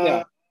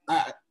 Yeah.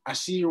 I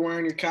see you're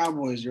wearing your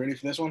Cowboys. You ready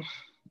for this one?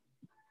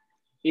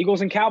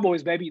 Eagles and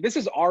Cowboys, baby. This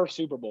is our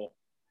Super Bowl.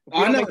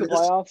 I know the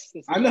playoffs.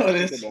 I know it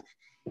is.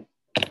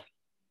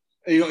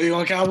 Are you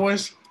going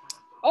Cowboys?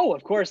 Oh,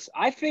 of course.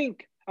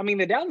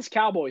 The Dallas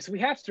Cowboys, we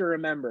have to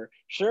remember,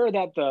 sure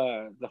that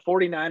the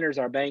 49ers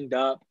are banged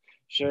up.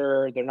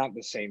 Sure, they're not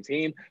the same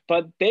team,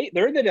 but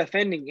they're the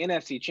defending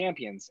NFC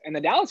champions. And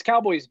the Dallas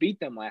Cowboys beat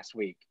them last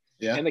week.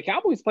 Yeah. And the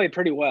Cowboys played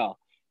pretty well.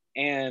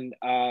 And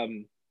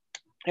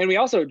we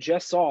also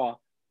just saw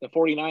the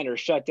 49ers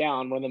shut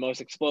down one of the most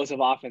explosive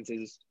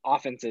offenses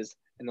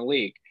in the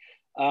league.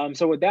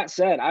 So with that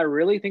said, I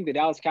really think the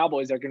Dallas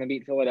Cowboys are going to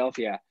beat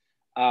Philadelphia.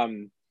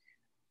 Jalen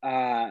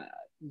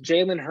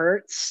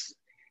Hurts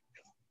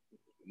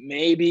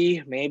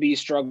maybe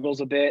struggles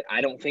a bit.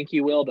 I don't think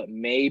he will, but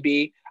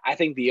maybe. I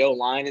think the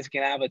O-line is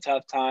going to have a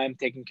tough time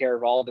taking care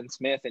of Aldon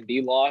Smith and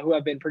D-Law, who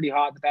have been pretty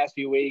hot the past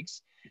few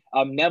weeks.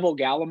 Neville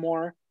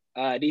Gallimore,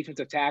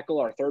 defensive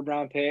tackle, our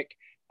third-round pick.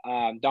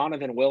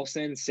 Donovan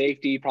Wilson,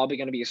 safety, probably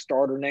going to be a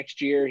starter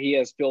next year. He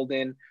has filled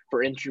in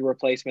for injury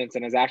replacements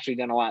and has actually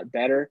done a lot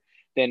better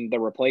than the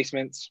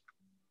replacements.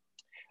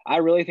 I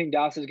really think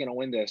Dallas is going to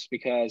win this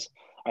because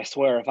I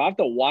swear, if I have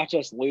to watch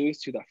us lose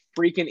to the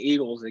freaking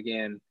Eagles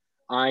again,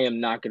 I am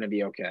not going to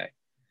be okay.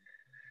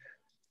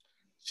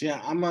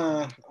 Yeah, I'm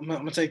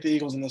gonna take the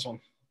Eagles in this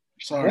one.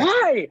 Sorry.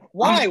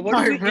 Why?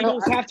 What do the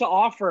Eagles have to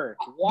offer?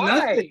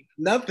 Why?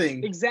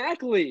 Nothing.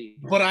 Exactly.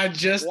 But I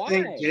just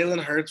think Jalen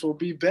Hurts will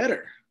be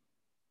better.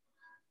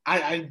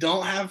 I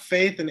don't have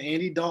faith in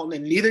Andy Dalton,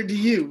 and neither do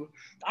you.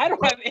 I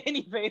don't have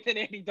any faith in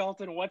Andy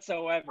Dalton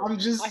whatsoever. I'm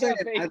just saying.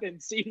 I have faith in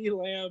CeeDee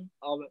Lamb.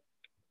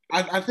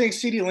 I think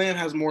CeeDee Lamb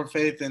has more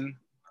faith in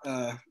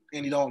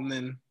Andy Dalton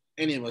than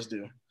any of us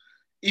do.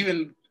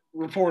 Even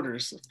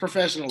reporters,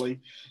 professionally.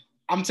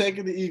 I'm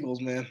taking the Eagles,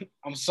 man.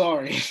 I'm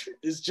sorry.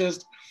 It's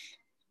just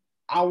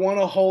I want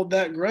to hold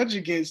that grudge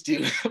against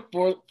you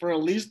for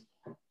at least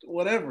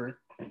whatever.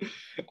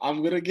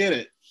 I'm going to get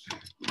it.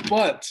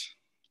 But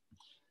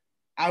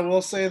I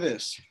will say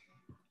this.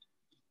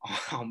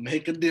 I'll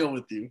make a deal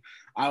with you.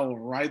 I will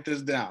write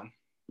this down.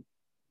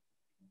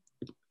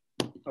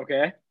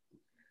 Okay.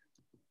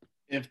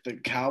 If the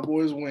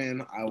Cowboys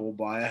win, I will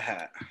buy a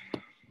hat.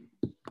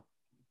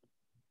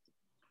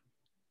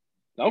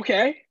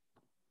 Okay.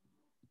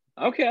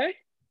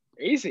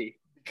 Easy.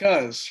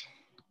 Because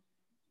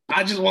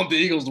I just want the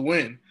Eagles to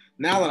win.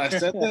 Now that I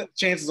said that,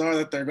 chances are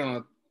that they're going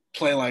to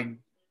play like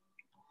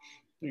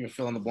 – you can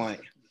fill in the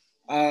blank.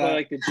 Play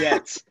like the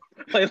Jets.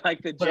 Play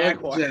like the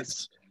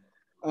Jaguars.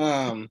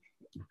 I'm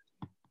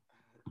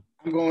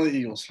going with the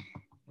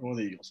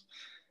Eagles.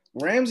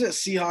 Rams at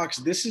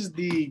Seahawks. This is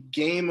the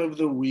game of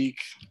the week.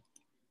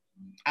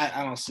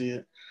 I don't see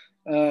it.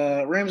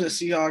 Rams at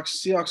Seahawks.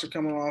 Seahawks are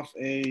coming off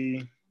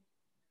a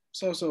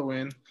so-so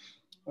win.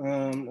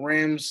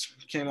 Rams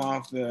came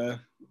off the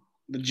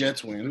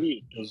Jets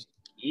win.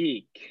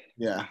 Eek.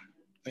 Yeah,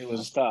 it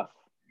was tough.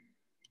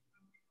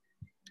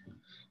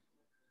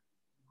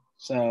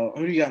 So,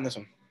 who do you got in this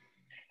one?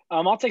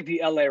 I'll take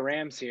the LA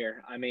Rams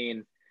here. I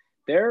mean,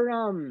 they're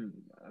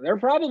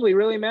probably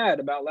really mad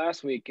about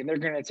last week, and they're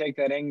going to take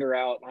that anger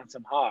out on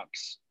some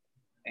Hawks,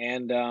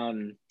 and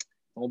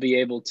we'll be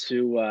able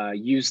to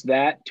use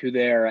that to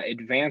their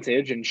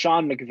advantage. And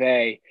Sean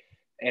McVay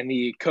and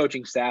the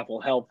coaching staff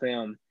will help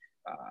them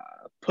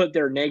put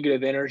their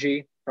negative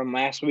energy from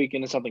last week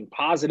into something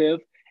positive,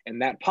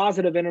 and that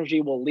positive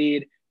energy will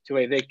lead to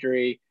a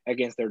victory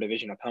against their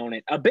division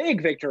opponent. A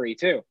big victory,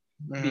 too,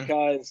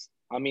 because,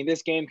 I mean,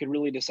 this game could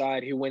really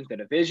decide who wins the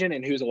division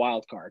and who's a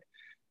wild card.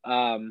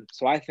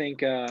 So I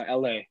think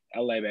LA,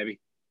 baby.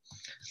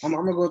 I'm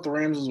going to go with the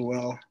Rams as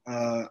well.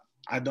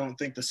 I don't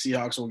think the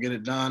Seahawks will get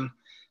it done.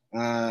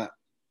 I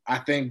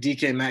think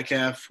DK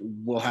Metcalf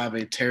will have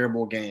a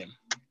terrible game.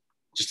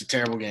 Just a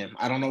terrible game.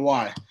 I don't know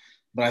why,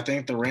 but I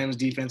think the Rams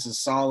defense is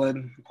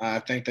solid. I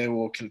think they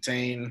will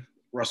contain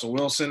Russell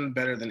Wilson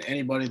better than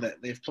anybody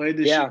that they've played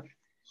this year.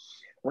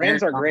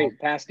 Rams are great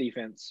pass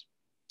defense.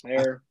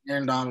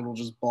 Aaron Donald will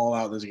just ball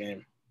out this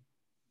game.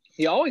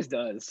 He always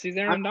does. He's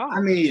Aaron Donald.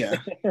 I mean,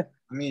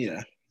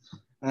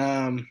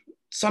 yeah.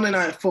 Sunday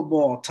Night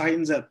Football,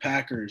 Titans at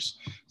Packers.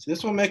 So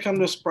this one may come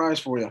to a surprise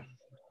for you.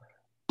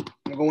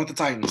 I'm going with the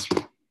Titans.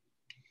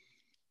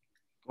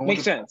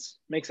 Makes sense.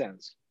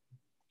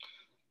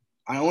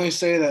 I only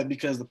say that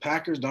because the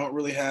Packers don't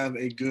really have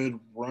a good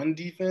run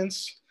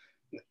defense.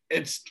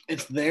 It's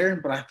there,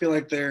 but I feel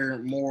like they're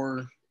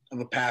more of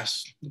a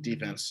pass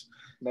defense.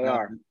 They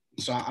are.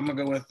 So I'm going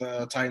to go with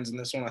the Titans in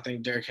this one. I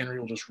think Derrick Henry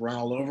will just run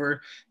all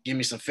over, give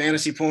me some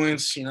fantasy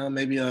points,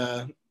 maybe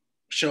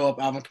show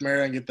up Alvin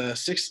Kamara and get the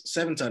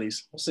 6-7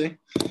 tutties. We'll see.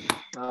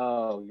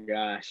 Oh,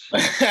 gosh.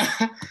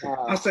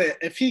 I'll say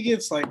if he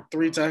gets like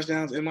 3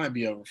 touchdowns, it might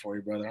be over for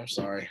you, brother. I'm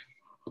sorry.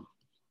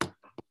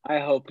 I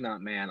hope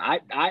not, man.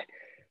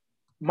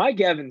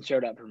 Mike Evans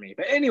showed up for me.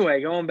 But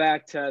anyway, going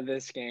back to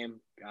this game,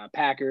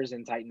 Packers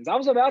and Titans. I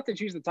was about to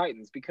choose the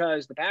Titans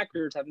because the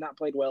Packers have not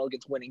played well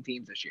against winning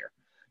teams this year.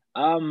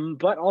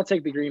 But I'll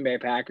take the Green Bay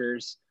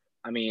Packers.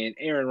 I mean,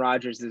 Aaron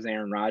Rodgers is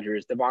Aaron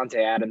Rodgers.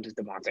 Devontae Adams is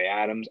Devontae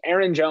Adams.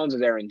 Aaron Jones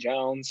is Aaron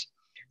Jones.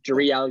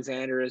 Jerry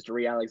Alexander is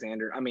Jerry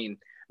Alexander. I mean,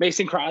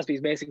 Mason Crosby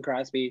is Mason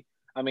Crosby.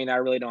 I mean, I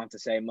really don't have to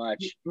say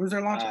much. Who's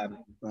their launch? I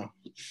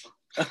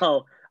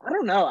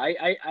don't know.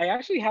 I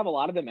actually have a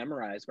lot of them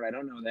memorized, but I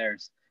don't know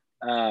theirs.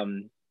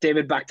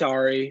 David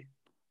Bakhtiari.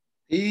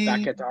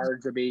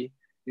 Bakhtiari.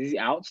 Is he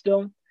out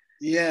still?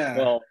 Yeah.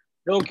 Well,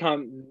 he'll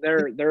come.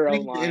 Their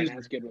own line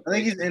has good. I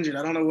think he's injured.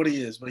 I don't know what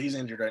he is, but he's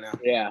injured right now.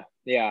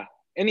 Yeah.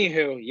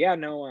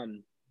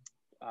 Anywho,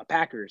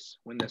 Packers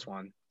win this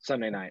one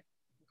Sunday night.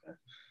 Okay.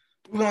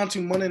 Moving on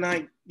to Monday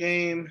night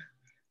game.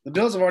 The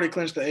Bills have already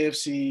clinched the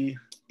AFC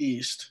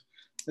East.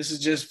 This is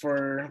just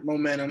for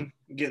momentum,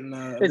 getting.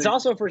 It's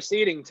also for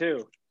seeding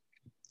too.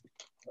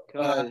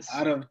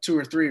 Out of 2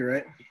 or 3,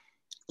 right?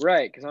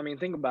 Right, because I mean,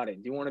 think about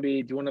it. Do you want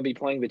to be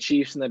playing the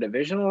Chiefs in the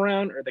divisional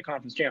round or the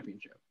conference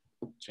championship?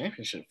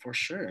 Championship for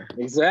sure.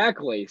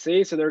 Exactly.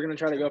 See, so they're going to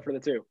try to go for the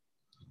 2.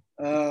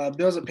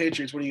 Bills at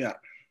Patriots. What do you got?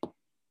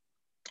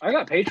 I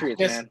got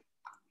Patriots, man.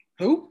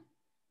 Who?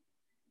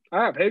 I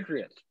got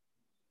Patriots.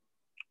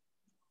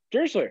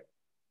 Seriously.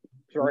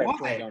 Sorry,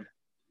 why?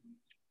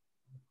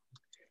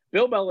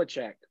 Bill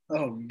Belichick.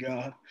 Oh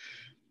God.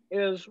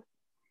 Let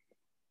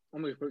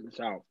me put this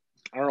out.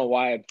 I don't know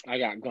why I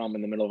got gum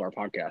in the middle of our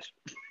podcast.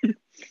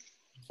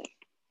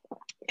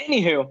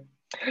 Anywho,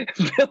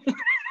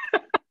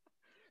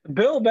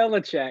 Bill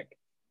Belichick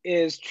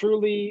is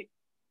truly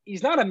 –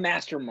 he's not a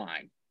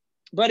mastermind,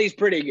 but he's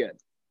pretty good.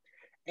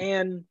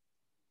 And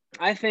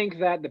I think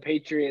that the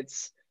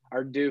Patriots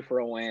are due for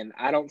a win.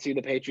 I don't see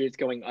the Patriots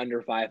going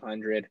under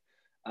 500.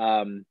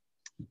 So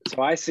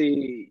I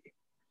see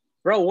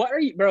 – bro,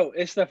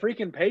 it's the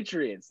freaking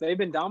Patriots. They've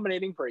been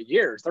dominating for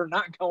years. They're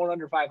not going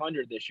under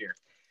 500 this year.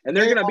 And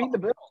they're going to beat the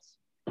Bills.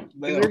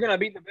 They're going to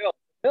beat the Bills.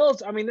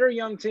 Bills, I mean, they're a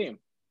young team.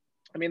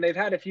 I mean, they've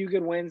had a few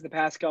good wins the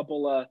past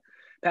couple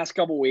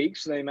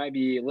weeks. So they might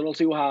be a little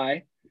too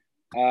high,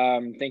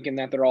 thinking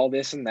that they're all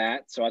this and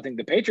that. So I think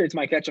the Patriots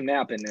might catch them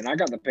napping, and I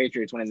got the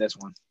Patriots winning this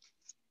one.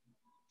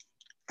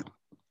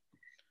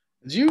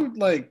 Did you,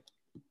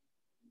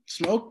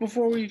 smoke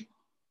before we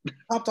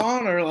hopped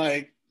on, or,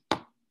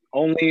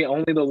 Only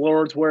the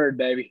Lord's word,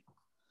 baby.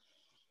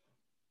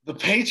 The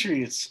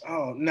Patriots,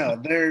 oh,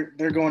 no, they're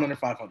going under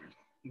 500.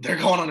 They're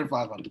going under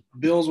 500.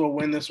 Bills will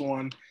win this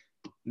one.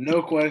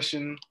 No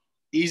question.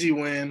 Easy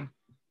win.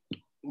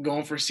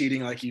 Going for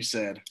seeding, like you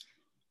said.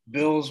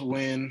 Bills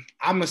win.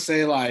 I'm going to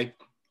say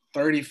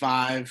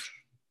 35-17.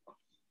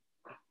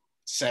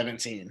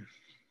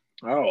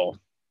 Oh,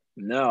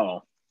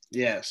 no.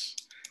 Yes.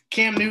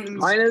 Cam Newton's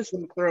going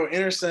to throw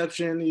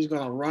interception. He's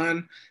going to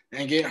run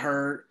and get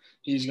hurt.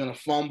 He's going to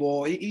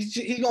fumble. He's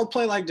going to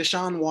play like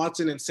Deshaun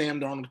Watson and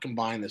Sam Darnold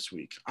combined this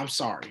week. I'm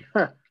sorry.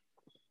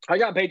 I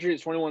got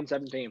Patriots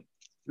 21-17.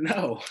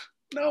 No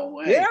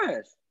way.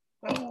 Yes.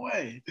 No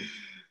way.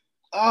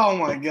 Oh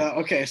my God.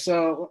 Okay,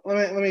 so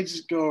let me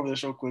just go over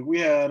this real quick. We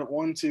had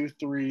 1, 2,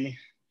 3,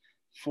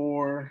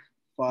 4,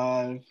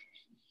 5,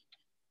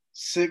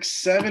 6,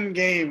 7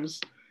 games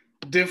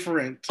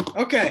different.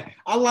 Okay,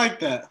 I like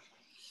that.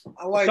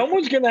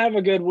 Someone's gonna have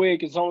a good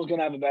week and someone's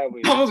gonna have a bad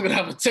week. Someone's gonna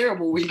have a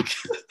terrible week.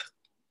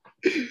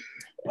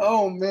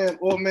 Oh man.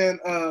 Well, man,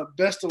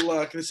 best of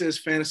luck. This is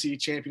fantasy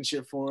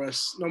championship for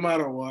us. No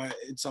matter what,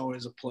 it's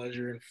always a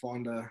pleasure and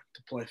fun to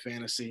play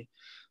fantasy.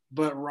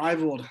 But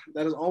Rivaled,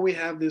 that is all we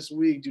have this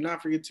week. Do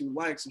not forget to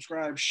like,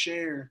 subscribe,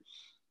 share,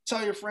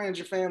 tell your friends,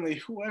 your family,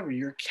 whoever,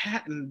 your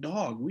cat and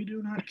dog. We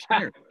do not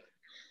care.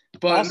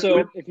 But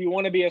also, if you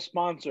want to be a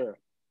sponsor,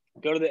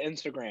 go to the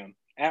Instagram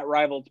at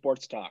Rivaled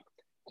Sports Talk.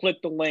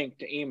 Click the link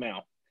to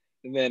email,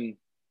 and then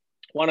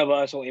one of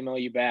us will email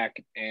you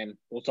back, and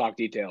we'll talk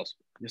details.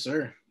 Yes,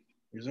 sir.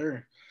 Yes,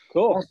 sir.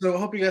 Cool. Also,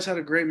 hope you guys had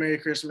a great Merry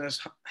Christmas.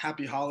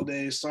 Happy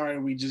holidays. Sorry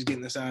we just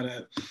getting this out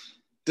at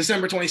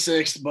December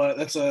 26th, but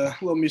that's a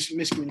little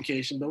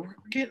miscommunication, but we're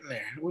getting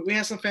there. We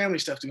have some family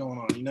stuff to going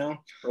on, you know?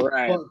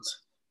 Right. But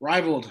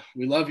Rivaled,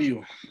 we love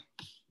you.